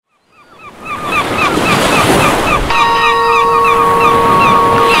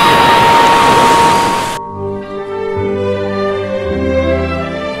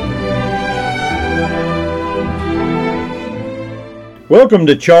Welcome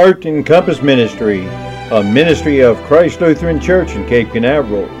to Chart and Compass Ministry, a ministry of Christ Lutheran Church in Cape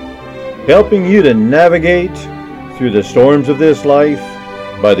Canaveral, helping you to navigate through the storms of this life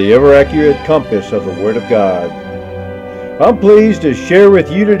by the ever-accurate compass of the Word of God. I'm pleased to share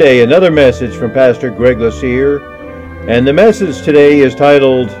with you today another message from Pastor Greg Lassier, and the message today is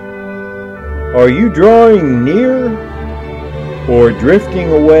titled, Are You Drawing Near or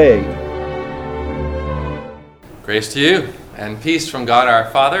Drifting Away? Grace to you and peace from God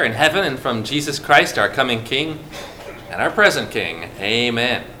our Father in heaven and from Jesus Christ, our coming King and our present King.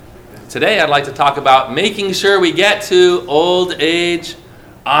 Amen. Today I'd like to talk about making sure we get to old age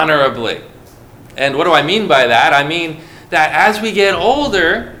honorably. And what do I mean by that? I mean that as we get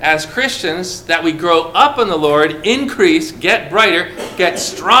older as Christians, that we grow up in the Lord, increase, get brighter, get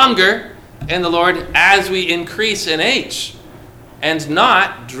stronger in the Lord as we increase in age, and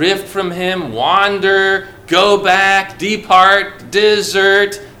not drift from Him, wander, go back, depart,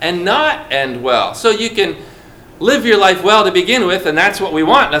 desert, and not end well. So you can live your life well to begin with, and that's what we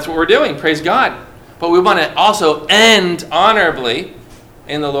want. That's what we're doing, praise God. But we want to also end honorably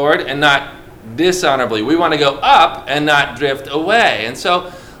in the Lord and not dishonorably. We want to go up and not drift away. And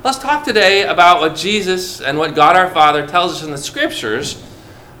so let's talk today about what Jesus and what God our Father tells us in the Scriptures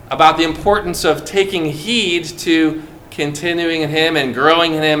about the importance of taking heed to continuing in Him and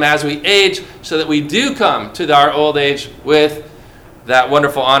growing in Him as we age, so that we do come to our old age with that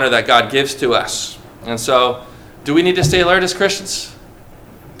wonderful honor that God gives to us. And so, do we need to stay alert as Christians?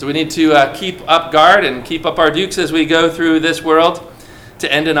 Do we need to keep up guard and keep up our dukes as we go through this world to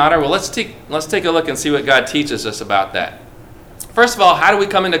end in honor? Well, let's take a look and see what God teaches us about that. First of all, how do we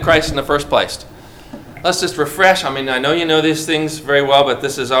come into Christ in the first place? Let's just refresh. I know you know these things very well, but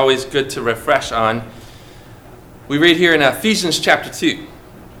this is always good to refresh on. We read here in Ephesians chapter 2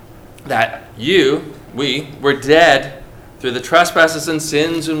 that we were dead through the trespasses and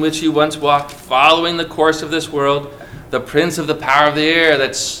sins in which you once walked, following the course of this world, the prince of the power of the air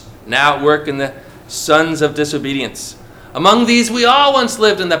that's now at work in the sons of disobedience. Among these we all once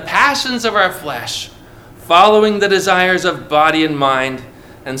lived in the passions of our flesh, following the desires of body and mind,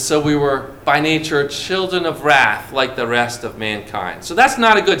 and so we were by nature children of wrath like the rest of mankind. So that's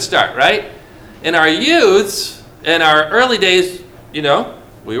not a good start, right? In our youths, in our early days,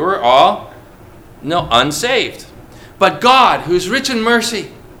 we were all unsaved. But God, who's rich in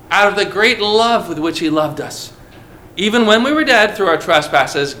mercy, out of the great love with which He loved us, even when we were dead through our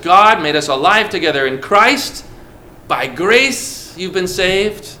trespasses, God made us alive together in Christ. By grace you've been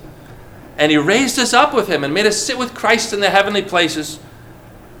saved. And He raised us up with Him and made us sit with Christ in the heavenly places,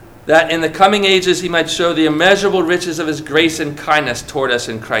 that in the coming ages He might show the immeasurable riches of His grace and kindness toward us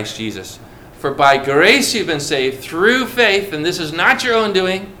in Christ Jesus. For by grace you've been saved through faith, and this is not your own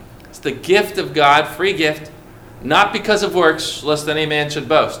doing. It's the gift of God, free gift, not because of works, lest any man should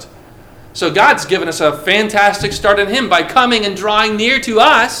boast. So God's given us a fantastic start in Him by coming and drawing near to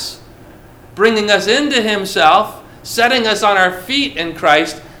us, bringing us into Himself, setting us on our feet in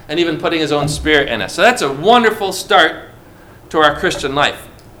Christ, and even putting His own Spirit in us. So that's a wonderful start to our Christian life.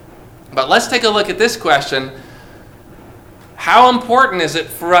 But let's take a look at this question. How important is it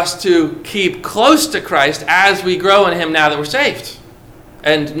for us to keep close to Christ as we grow in Him now that we're saved,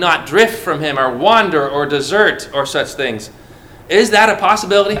 and not drift from Him or wander or desert or such things? Is that a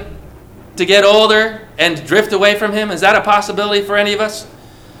possibility? To get older and drift away from Him? Is that a possibility for any of us?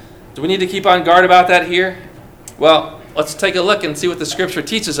 Do we need to keep on guard about that here? Well, let's take a look and see what the Scripture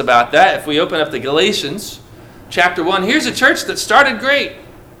teaches about that. If we open up to Galatians chapter 1, here's a church that started great.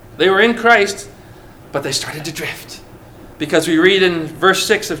 They were in Christ, but they started to drift. Because we read in verse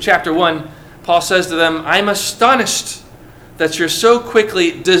 6 of chapter 1, Paul says to them, I'm astonished that you're so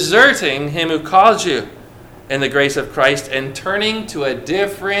quickly deserting Him who called you in the grace of Christ and turning to a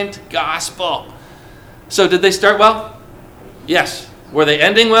different gospel. So did they start well? Yes. Were they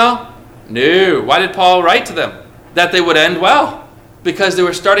ending well? No. Why did Paul write to them that they would end well? Because they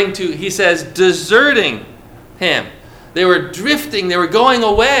were starting to, he says, deserting Him. They were drifting, they were going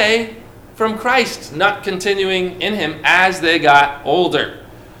away from Christ, not continuing in Him as they got older.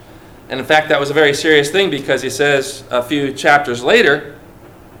 And in fact, that was a very serious thing, because he says a few chapters later,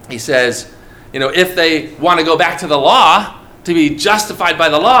 he says, if they want to go back to the law, to be justified by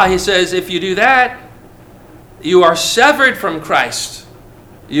the law, he says, if you do that, you are severed from Christ.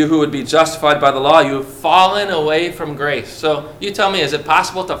 You who would be justified by the law, you have fallen away from grace. So you tell me, is it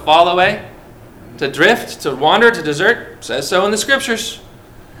possible to fall away? To drift, to wander, to desert? It says so in the Scriptures.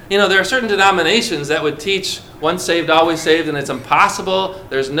 There are certain denominations that would teach once saved, always saved, and it's impossible.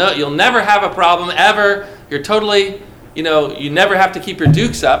 You'll never have a problem ever. You're totally, you never have to keep your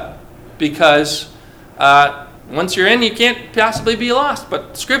dukes up, because Once you're in, you can't possibly be lost.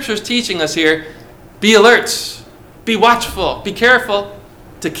 But Scripture's teaching us here, be alert, be watchful, be careful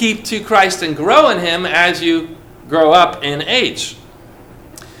to keep to Christ and grow in Him as you grow up in age.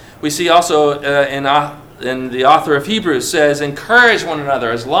 We see also in the author of Hebrews says, encourage one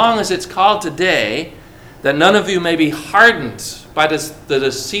another as long as it's called today, that none of you may be hardened by the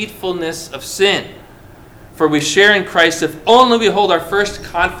deceitfulness of sin. For we share in Christ if only we hold our first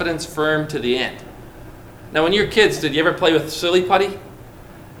confidence firm to the end. Now, when you're kids, did you ever play with silly putty?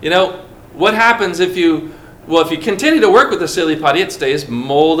 You know, what happens if you continue to work with the silly putty, it stays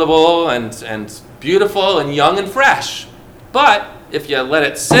moldable and beautiful and young and fresh. But if you let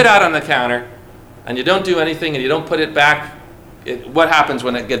it sit out on the counter and you don't do anything and you don't put it back, what happens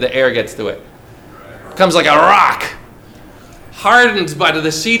when the air gets to it? It becomes like a rock, hardened by the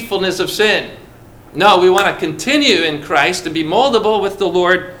deceitfulness of sin. No, we want to continue in Christ and be moldable with the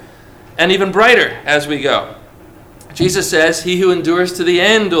Lord and even brighter as we go. Jesus says, he who endures to the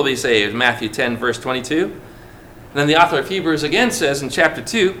end will be saved, Matthew 10, verse 22. And then the author of Hebrews again says in chapter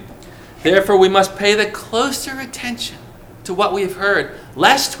 2, therefore we must pay the closer attention to what we have heard,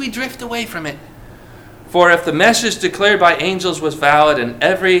 lest we drift away from it. For if the message declared by angels was valid and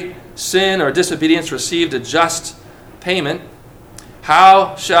every sin or disobedience received a just payment,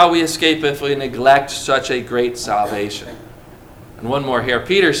 how shall we escape if we neglect such a great salvation? And one more here.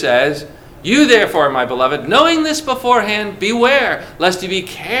 Peter says, you therefore, my beloved, knowing this beforehand, beware, lest you be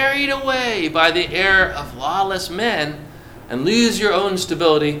carried away by the error of lawless men and lose your own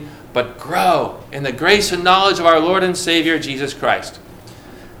stability, but grow in the grace and knowledge of our Lord and Savior, Jesus Christ.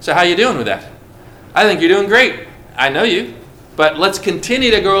 So how you doing with that? I think you're doing great. I know you. But let's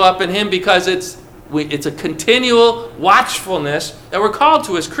continue to grow up in Him, because it's a continual watchfulness that we're called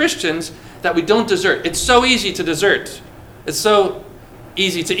to as Christians, that we don't desert. It's so easy to desert. It's so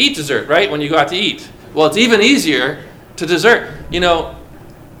easy to eat dessert, right, when you go out to eat. Well, it's even easier to desert. You know,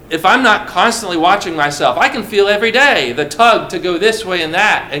 if I'm not constantly watching myself, I can feel every day the tug to go this way and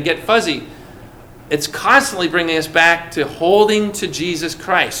that and get fuzzy. It's constantly bringing us back to holding to Jesus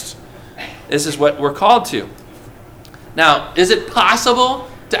Christ. This is what we're called to. Now, is it possible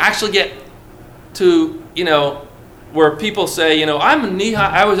to actually get to, where people say, I'm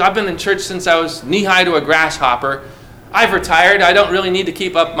knee-high, I've been in church since I was knee-high to a grasshopper. I've retired. I don't really need to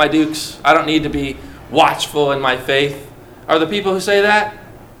keep up my dukes. I don't need to be watchful in my faith. Are the people who say that?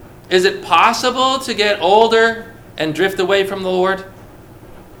 Is it possible to get older and drift away from the Lord?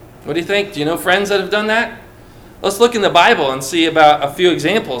 What do you think? Do you know friends that have done that? Let's look in the Bible and see about a few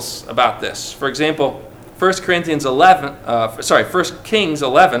examples about this. For example, 1 Kings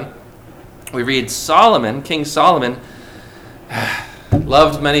 11, we read King Solomon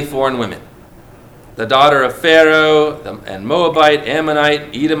loved many foreign women. The daughter of Pharaoh, and Moabite,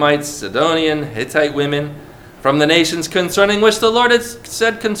 Ammonite, Edomite, Sidonian, Hittite women, from the nations concerning which the Lord had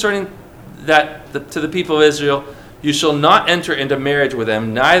said concerning to the people of Israel, you shall not enter into marriage with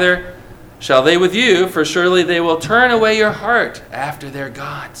them, neither shall they with you, for surely they will turn away your heart after their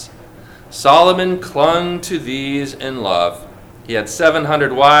gods. Solomon clung to these in love. He had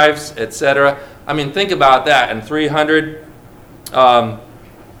 700 wives, etc. I mean, think about that. And 300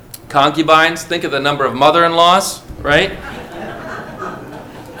 concubines. Think of the number of mother-in-laws, right?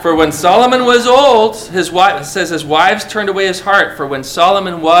 For when Solomon was old, it says his wives turned away his heart. For when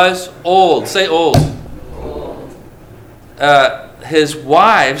Solomon was old, say old. His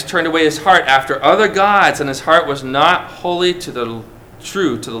wives turned away his heart after other gods, and his heart was not wholly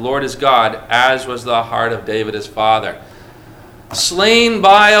true to the Lord his God, as was the heart of David his father. Slain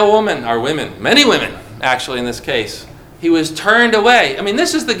by a woman, or women, many women actually in this case. He was turned away. I mean,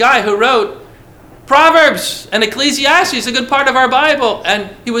 this is the guy who wrote Proverbs and Ecclesiastes, a good part of our Bible.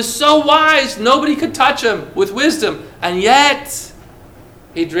 And he was so wise, nobody could touch him with wisdom. And yet,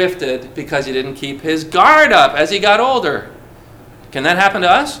 he drifted because he didn't keep his guard up as he got older. Can that happen to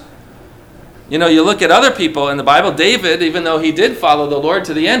us? You look at other people in the Bible. David, even though he did follow the Lord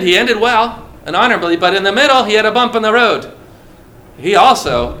to the end, he ended well and honorably. But in the middle, he had a bump in the road. He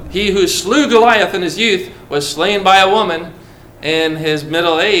who slew Goliath in his youth, was slain by a woman in his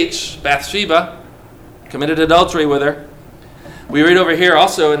middle age, Bathsheba, committed adultery with her. We read over here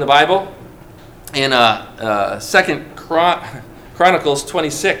also in the Bible, in 2 Chronicles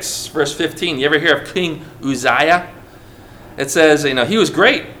 26, verse 15. You ever hear of King Uzziah? It says, he was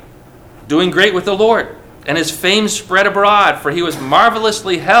great, doing great with the Lord, and his fame spread abroad, for he was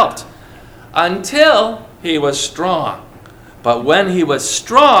marvelously helped, until he was strong. But when he was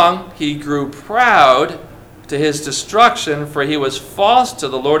strong, he grew proud to his destruction, for he was false to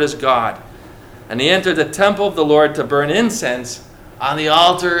the Lord his God. And he entered the temple of the Lord to burn incense on the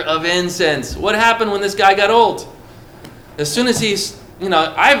altar of incense. What happened when this guy got old? As soon as he's,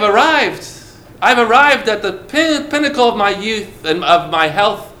 I've arrived at the pinnacle of my youth and of my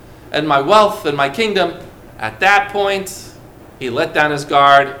health and my wealth and my kingdom. At that point, he let down his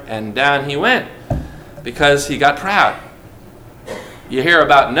guard and down he went because he got proud. You hear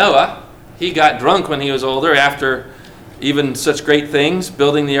about Noah. He got drunk when he was older after even such great things,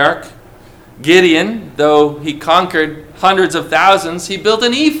 building the ark. Gideon, though he conquered hundreds of thousands, he built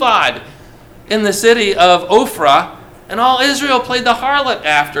an ephod in the city of Ophrah, and all Israel played the harlot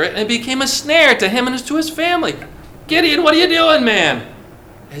after it, and it became a snare to him and to his family. Gideon, what are you doing, man?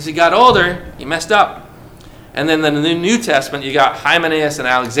 As he got older, he messed up. And then in the New Testament, you got Hymenaeus and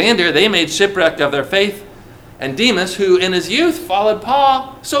Alexander. They made shipwreck of their faith. And Demas, who in his youth followed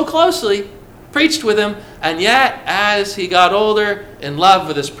Paul so closely, preached with him, and yet as he got older, in love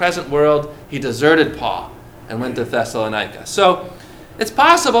with this present world, he deserted Paul and went to Thessalonica. So it's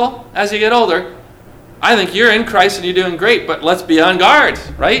possible as you get older. I think you're in Christ and you're doing great, but let's be on guard,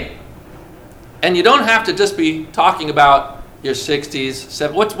 right? And you don't have to just be talking about your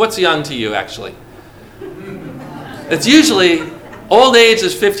 60s. What's young to you, actually? It's usually old age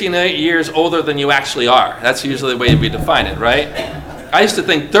is 15 years older than you actually are. That's usually the way we define it, right? I used to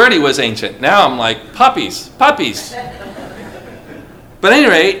think 30 was ancient. Now I'm like, puppies. But at any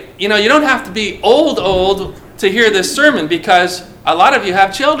rate, you don't have to be old to hear this sermon, because a lot of you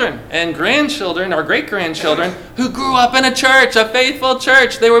have children and grandchildren or great-grandchildren who grew up in a church, a faithful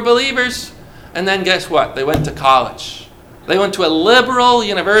church. They were believers. And then guess what? They went to college. They went to a liberal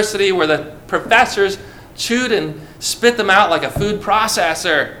university where the professors chewed and spit them out like a food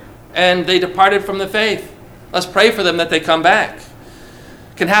processor, and they departed from the faith. Let's pray for them that they come back.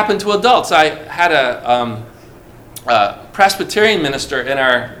 It can happen to adults. I had a Presbyterian minister in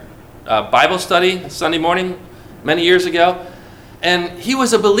our Bible study Sunday morning many years ago, and he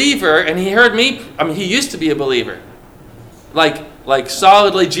was a believer, and he heard me. He used to be a believer, like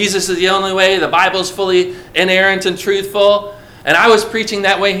solidly, Jesus is the only way, the Bible's fully inerrant and truthful. And I was preaching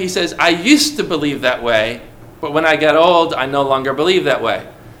that way. He says, I used to believe that way, but when I got old, I no longer believe that way.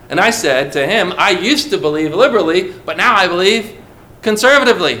 And I said to him, I used to believe liberally, but now I believe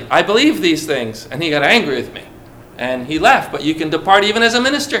conservatively. I believe these things. And he got angry with me. And he left. But you can depart even as a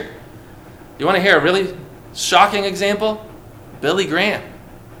minister. You want to hear a really shocking example? Billy Graham.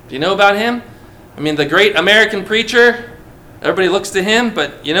 Do you know about him? The great American preacher. Everybody looks to him.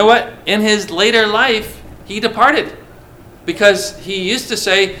 But you know what? In his later life, he departed. Because he used to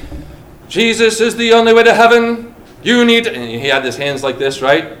say, Jesus is the only way to heaven. You need to, and he had his hands like this,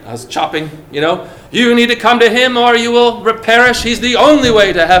 right? I was chopping, You need to come to him or you will perish. He's the only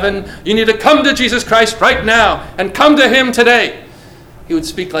way to heaven. You need to come to Jesus Christ right now and come to him today. He would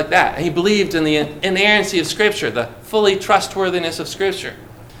speak like that. And he believed in the inerrancy of Scripture, the fully trustworthiness of Scripture.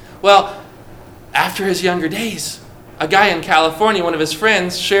 Well, after his younger days, a guy in California, one of his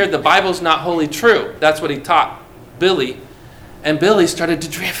friends, shared the Bible's not wholly true. That's what he taught Billy. And Billy started to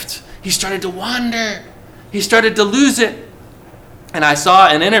drift. He started to wander. He started to lose it. And I saw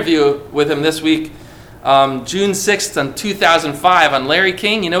an interview with him this week, June 6th, 2005, on Larry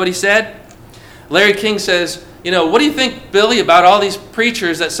King. You know what he said? Larry King says, what do you think, Billy, about all these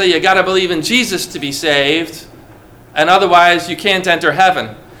preachers that say you got to believe in Jesus to be saved, and otherwise you can't enter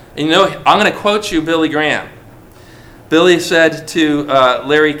heaven? And I'm going to quote you Billy Graham. Billy said to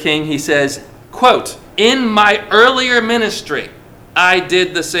Larry King, he says, quote, in my earlier ministry, I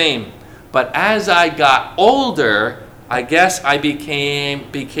did the same. But as I got older, I guess I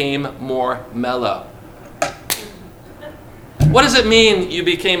became more mellow. What does it mean you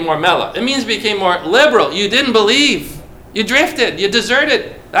became more mellow? It means you became more liberal. You didn't believe. You drifted. You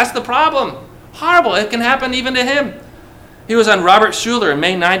deserted. That's the problem. Horrible. It can happen even to him. He was on Robert Schuller in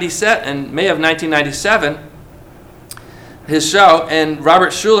May of 1997, his show, and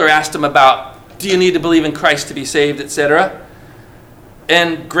Robert Schuller asked him about, do you need to believe in Christ to be saved, etc.?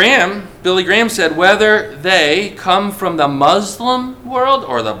 And Billy Graham said, whether they come from the Muslim world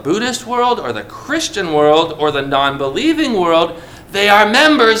or the Buddhist world or the Christian world or the non-believing world, they are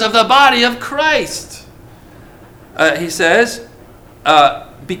members of the body of Christ. He says,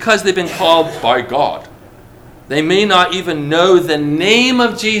 because they've been called by God. They may not even know the name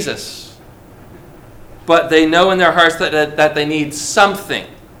of Jesus, but they know in their hearts that they need something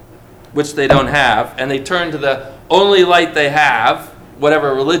which they don't have, and they turn to the only light they have,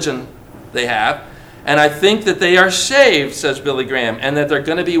 whatever religion they have, and I think that they are saved, says Billy Graham, and that they're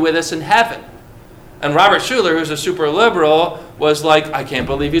going to be with us in heaven. And Robert Schuller, who's a super liberal, was like, I can't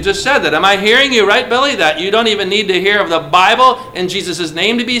believe you just said that. Am I hearing you right, Billy, that you don't even need to hear of the Bible in Jesus'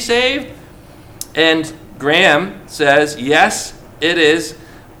 name to be saved? And Graham says, yes, It is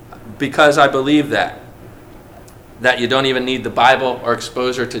because I believe that you don't even need the Bible or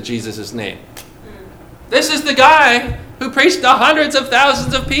exposure to Jesus' name. This is the guy who preached to hundreds of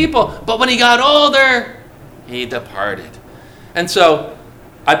thousands of people, but when he got older, he departed. And so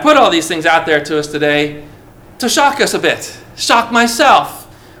I put all these things out there to us today to shock us a bit, shock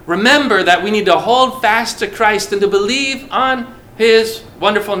myself. Remember that we need to hold fast to Christ and to believe on his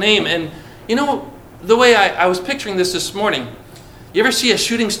wonderful name. And you know, the way I was picturing this morning, you ever see a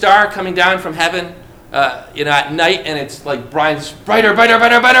shooting star coming down from heaven, at night, and it's like brighter, brighter, brighter,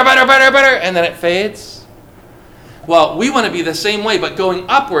 brighter, brighter, brighter, and then it fades? Well, we want to be the same way, but going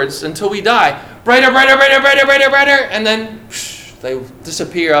upwards until we die. Brighter, brighter, brighter, brighter, brighter, brighter, and then they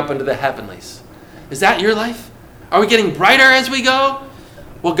disappear up into the heavenlies. Is that your life? Are we getting brighter as we go?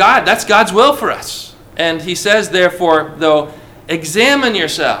 Well, that's God's will for us. And he says, therefore, though, examine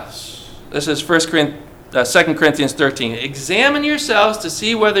yourselves. This is 2 Corinthians 13. Examine yourselves to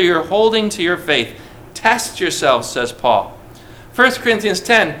see whether you're holding to your faith. Test yourselves, says Paul. 1 Corinthians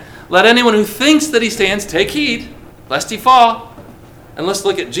 10. Let anyone who thinks that he stands take heed, lest he fall. And let's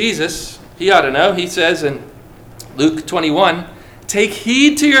look at Jesus. He ought to know. He says in Luke 21, take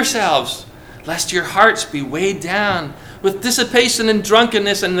heed to yourselves, lest your hearts be weighed down with dissipation and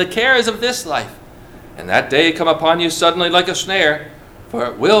drunkenness and the cares of this life. And that day come upon you suddenly like a snare, for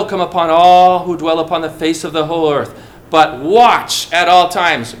it will come upon all who dwell upon the face of the whole earth. But watch at all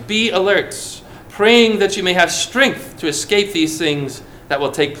times, be alert, praying that you may have strength to escape these things that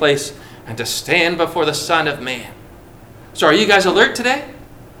will take place and to stand before the Son of Man. So are you guys alert today?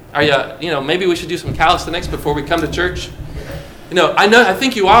 Are you, maybe we should do some calisthenics before we come to church? I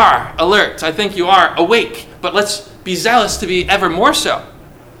think you are alert. I think you are awake. But let's be zealous to be ever more so.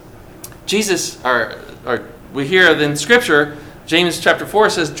 Jesus, we hear in Scripture, James chapter 4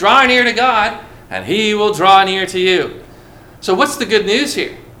 says, draw near to God, and he will draw near to you. So what's the good news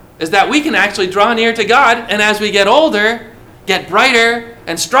here? Is that we can actually draw near to God, and as we get older, get brighter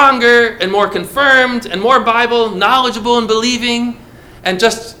and stronger and more confirmed and more Bible knowledgeable and believing, and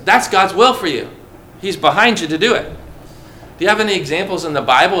that's God's will for you. He's behind you to do it. Do you have any examples in the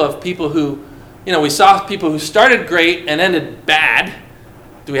Bible of people who, we saw people who started great and ended bad?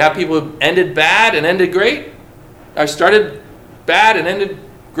 Do we have people who ended bad and ended great? Or started bad and ended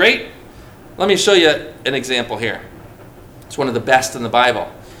great? Let me show you an example here. It's one of the best in the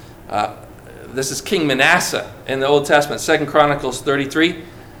Bible. This is King Manasseh in the Old Testament, 2 Chronicles 33.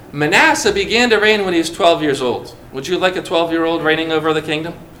 Manasseh began to reign when he was 12 years old. Would you like a 12-year-old reigning over the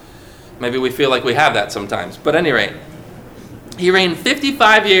kingdom? Maybe we feel like we have that sometimes. But at any rate, he reigned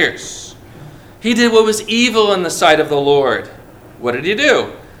 55 years. He did what was evil in the sight of the Lord. What did he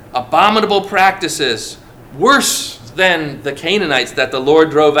do? Abominable practices, worse than the Canaanites that the Lord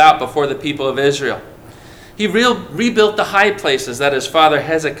drove out before the people of Israel. He rebuilt the high places that his father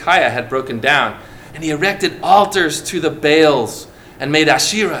Hezekiah had broken down, and he erected altars to the Baals and made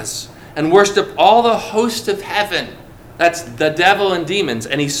Asherahs and worshipped all the host of heaven. That's the devil and demons,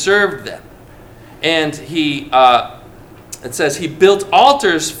 and he served them. And it says he built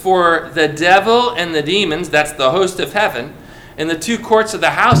altars for the devil and the demons, that's the host of heaven, in the two courts of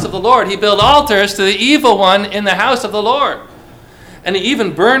the house of the Lord. He built altars to the evil one in the house of the Lord. And he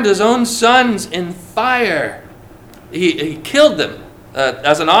even burned his own sons in fire. He killed them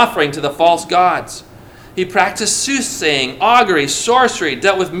as an offering to the false gods. He practiced soothsaying, augury, sorcery,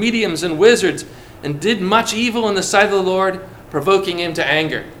 dealt with mediums and wizards, and did much evil in the sight of the Lord, provoking him to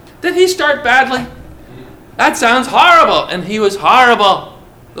anger. Did he start badly? That sounds horrible. And he was horrible.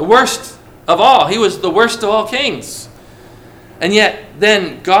 The worst of all. He was the worst of all kings. And yet,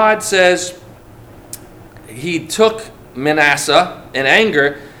 then God says he took Manasseh in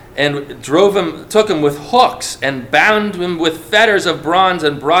anger and took him with hooks and bound him with fetters of bronze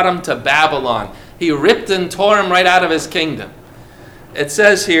and brought him to Babylon. He ripped and tore him right out of his kingdom. It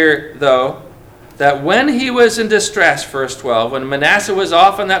says here, though, that when he was in distress, verse 12, when Manasseh was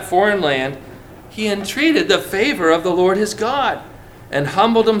off in that foreign land, he entreated the favor of the Lord his God and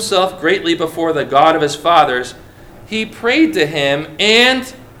humbled himself greatly before the God of his fathers. He prayed to him,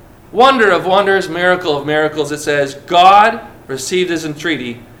 and wonder of wonders, miracle of miracles, it says, God received his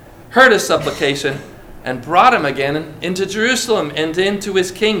entreaty, heard his supplication, and brought him again into Jerusalem and into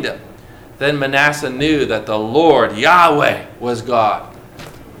his kingdom. Then Manasseh knew that the Lord, Yahweh, was God.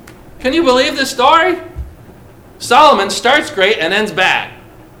 Can you believe this story? Solomon starts great and ends bad.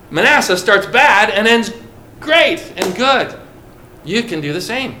 Manasseh starts bad and ends great and good. You can do the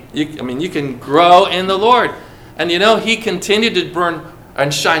same. You can grow in the Lord. And he continued to burn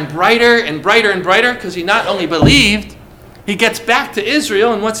and shine brighter and brighter and brighter because he not only believed, he gets back to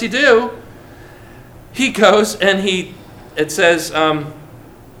Israel, and what's he do? He goes and he it says,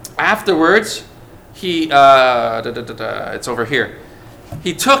 afterwards, it's over here.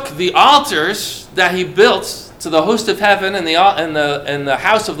 He took the altars that he built to the host of heaven and the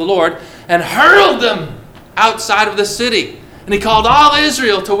house of the Lord and hurled them outside of the city. And he called all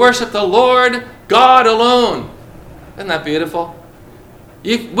Israel to worship the Lord God alone. Isn't that beautiful?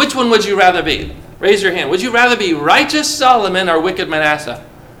 Which one would you rather be? Raise your hand. Would you rather be righteous Solomon or wicked Manasseh?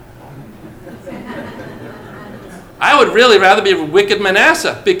 I would really rather be wicked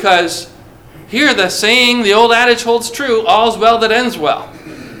Manasseh, because here the saying, the old adage holds true, all's well that ends well.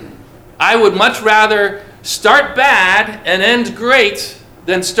 I would much rather start bad and end great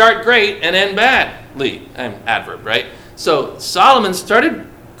than start great and end badly. Adverb, right? So Solomon started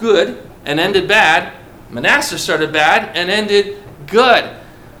good and ended bad. Manasseh started bad and ended good.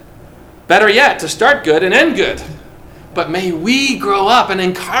 Better yet, to start good and end good. But may we grow up and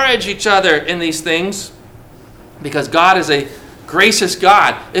encourage each other in these things, because God is a gracious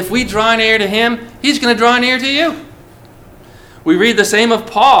God. If we draw near to him, he's going to draw near to you. We read the same of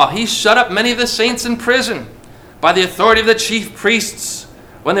Paul. He shut up many of the saints in prison by the authority of the chief priests.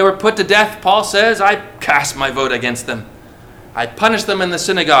 When they were put to death, Paul says, I cast my vote against them. I punished them in the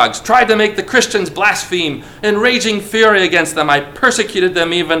synagogues, tried to make the Christians blaspheme. In raging fury against them, I persecuted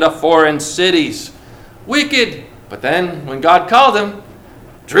them even to foreign cities. Wicked. But then, when God called him,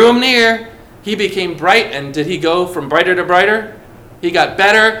 drew him near, he became bright. And did he go from brighter to brighter? He got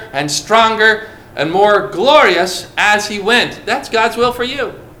better and stronger and more glorious as he went. That's God's will for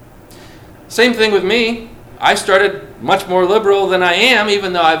you. Same thing with me. I started much more liberal than I am,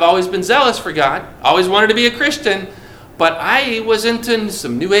 even though I've always been zealous for God. Always wanted to be a Christian. But I was into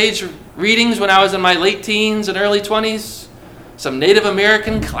some New Age readings when I was in my late teens and early 20s. Some Native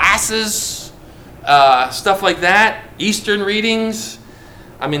American classes, stuff like that. Eastern readings.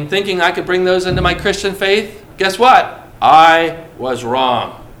 I mean, thinking I could bring those into my Christian faith. Guess what? I was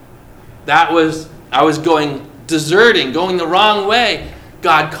wrong. I was deserting, going the wrong way.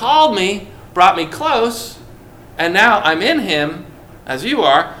 God called me, brought me close, and now I'm in him, as you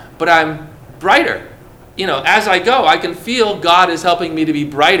are, but I'm brighter. You know, as I go, I can feel God is helping me to be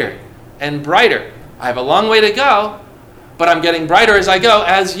brighter and brighter. I have a long way to go, but I'm getting brighter as I go,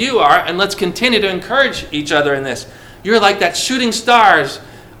 as you are, and let's continue to encourage each other in this. You're like that shooting stars,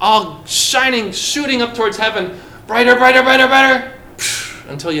 all shining, shooting up towards heaven, brighter, brighter, brighter, brighter,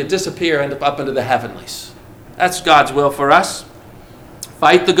 until you disappear and up into the heavenlies. That's God's will for us.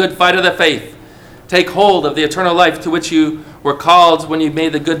 Fight the good fight of the faith. Take hold of the eternal life to which you were called when you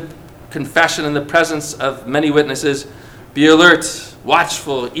made the good confession in the presence of many witnesses. Be alert,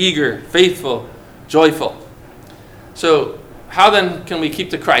 watchful, eager, faithful, joyful. So how then can we keep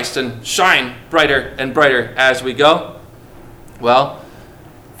to Christ and shine brighter and brighter as we go? Well,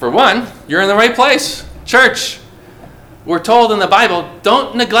 for one, you're in the right place. Church. We're told in the Bible,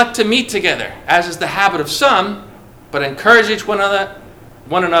 don't neglect to meet together, as is the habit of some, but encourage each one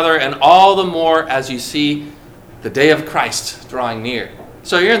another, and all the more as you see the day of Christ drawing near.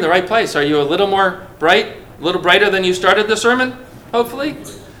 So you're in the right place. Are you a little more bright, a little brighter than you started the sermon, hopefully?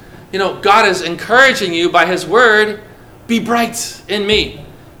 You know, God is encouraging you by his word, be bright in me,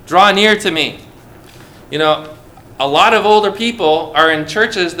 draw near to me. You know, a lot of older people are in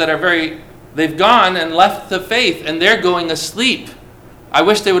churches that are they've gone and left the faith, and they're going asleep. I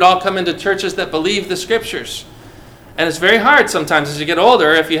wish they would all come into churches that believe the scriptures. And it's very hard sometimes as you get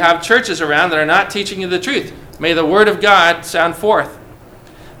older if you have churches around that are not teaching you the truth. May the word of God sound forth.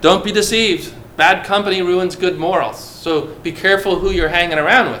 Don't be deceived. Bad company ruins good morals. So be careful who you're hanging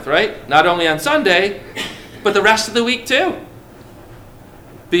around with, right? Not only on Sunday, but the rest of the week too.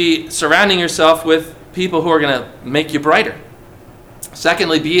 Be surrounding yourself with people who are going to make you brighter.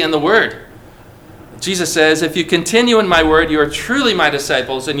 Secondly, be in the word. Jesus says, if you continue in my word, you are truly my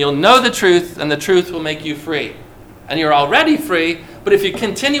disciples, and you'll know the truth, and the truth will make you free. And you're already free, but if you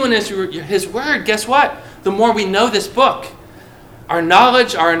continue in his word, guess what? The more we know this book, our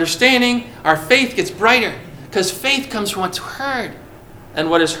knowledge, our understanding, our faith gets brighter, because faith comes from what's heard, and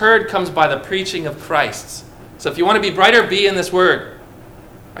what is heard comes by the preaching of Christ. So if you want to be brighter, be in this word.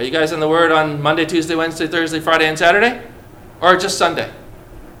 Are you guys in the word on Monday, Tuesday, Wednesday, Thursday, Friday, and Saturday? Or just Sunday?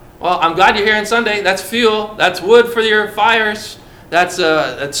 Well, I'm glad you're here on Sunday. That's fuel. That's wood for your fires. That's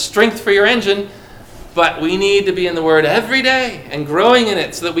strength for your engine. But we need to be in the Word every day and growing in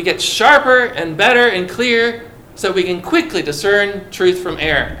it so that we get sharper and better and clear so that we can quickly discern truth from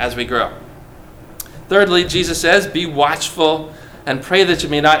error as we grow. Thirdly, Jesus says, be watchful and pray that you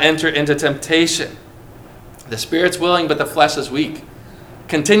may not enter into temptation. The spirit's willing, but the flesh is weak.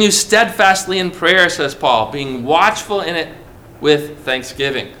 Continue steadfastly in prayer, says Paul, being watchful in it with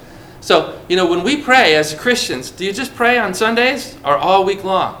thanksgiving. So, when we pray as Christians, do you just pray on Sundays or all week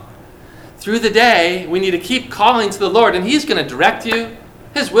long? Through the day, we need to keep calling to the Lord, and He's going to direct you.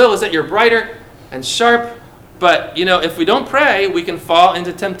 His will is that you're brighter and sharp. But, if we don't pray, we can fall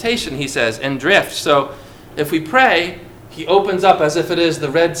into temptation, He says, and drift. So if we pray, He opens up as if it is the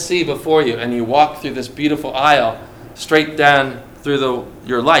Red Sea before you, and you walk through this beautiful aisle straight down through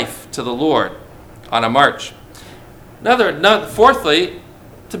your life to the Lord on a march. Fourthly,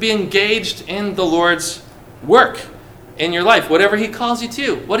 to be engaged in the Lord's work in your life, whatever He calls you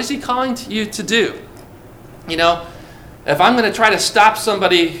to. What is He calling you to do? If I'm going to try to stop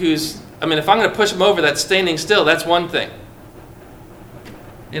somebody if I'm going to push them over that's standing still, that's one thing.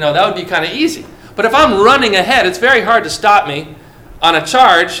 That would be kind of easy. But if I'm running ahead, it's very hard to stop me on a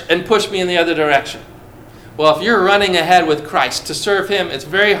charge and push me in the other direction. Well, if you're running ahead with Christ to serve Him, it's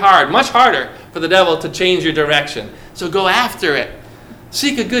very hard, much harder for the devil to change your direction. So go after it.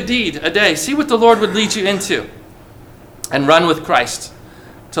 Seek a good deed a day. See what the Lord would lead you into. And run with Christ.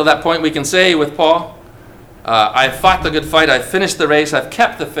 Till that point we can say with Paul, I've fought the good fight, I've finished the race, I've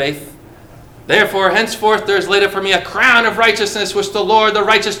kept the faith. Therefore, henceforth there is laid up for me a crown of righteousness, which the Lord, the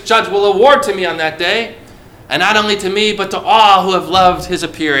righteous judge, will award to me on that day. And not only to me, but to all who have loved His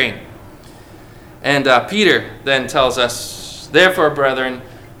appearing. And Peter then tells us, therefore, brethren,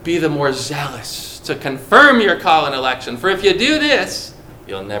 be the more zealous to confirm your call and election. For if you do this,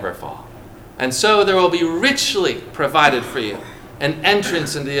 you'll never fall. And so there will be richly provided for you an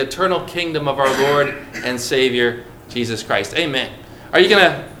entrance into the eternal kingdom of our Lord and Savior, Jesus Christ. Amen. Are you going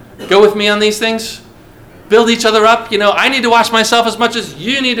to go with me on these things? Build each other up. I need to watch myself as much as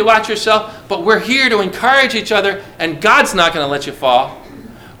you need to watch yourself, but we're here to encourage each other, and God's not going to let you fall.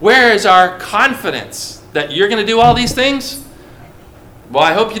 Where is our confidence that you're going to do all these things? Well,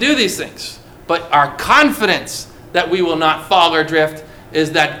 I hope you do these things. But our confidence that we will not fall or drift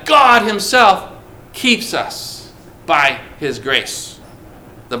is that God Himself keeps us by His grace.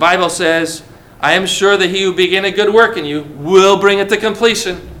 The Bible says, I am sure that He who began a good work in you will bring it to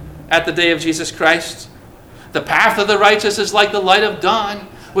completion at the day of Jesus Christ. The path of the righteous is like the light of dawn,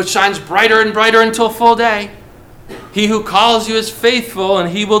 which shines brighter and brighter until full day. He who calls you is faithful, and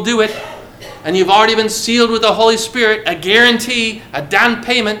He will do it. And you've already been sealed with the Holy Spirit, a guarantee, a down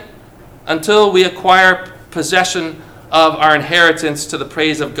payment, until we acquire possession of our inheritance to the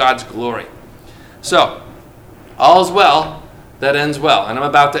praise of God's glory. So, all's well that ends well. And I'm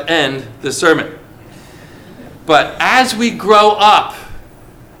about to end the sermon. But as we grow up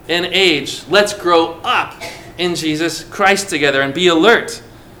in age, let's grow up in Jesus Christ together and be alert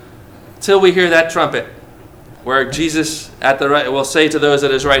till we hear that trumpet, where Jesus at the right will say to those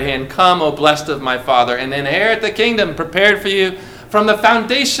at His right hand, come, O blessed of my Father, and inherit the kingdom prepared for you from the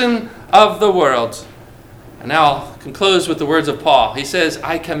foundation of the world. And now I'll conclude with the words of Paul. He says,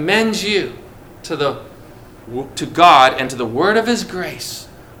 I commend you to God and to the word of His grace,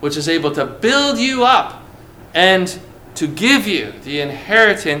 which is able to build you up and to give you the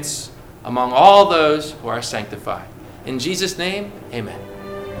inheritance among all those who are sanctified. In Jesus' name, amen.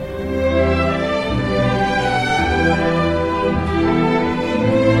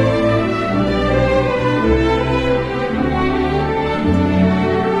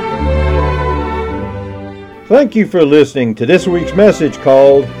 Thank you for listening to this week's message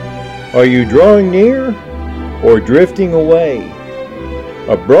called, Are You Drawing Near or Drifting Away?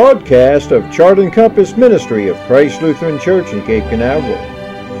 A broadcast of Chart and Compass Ministry of Christ Lutheran Church in Cape Canaveral.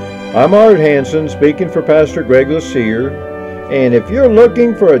 I'm Art Hansen, speaking for Pastor Greg Laseer, and if you're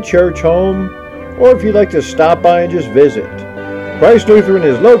looking for a church home, or if you'd like to stop by and just visit, Christ Lutheran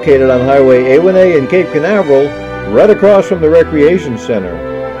is located on Highway A1A in Cape Canaveral, right across from the Recreation Center.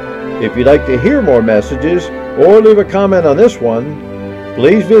 If you'd like to hear more messages or leave a comment on this one,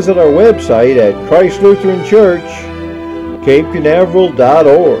 please visit our website at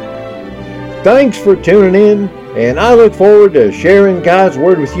ChristLutheranChurch.CapeCanaveral.org. Thanks for tuning in, and I look forward to sharing God's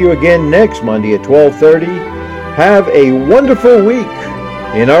Word with you again next Monday at 12:30. Have a wonderful week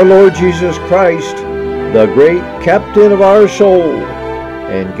in our Lord Jesus Christ, the great captain of our soul,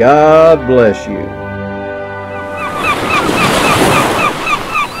 and God bless you.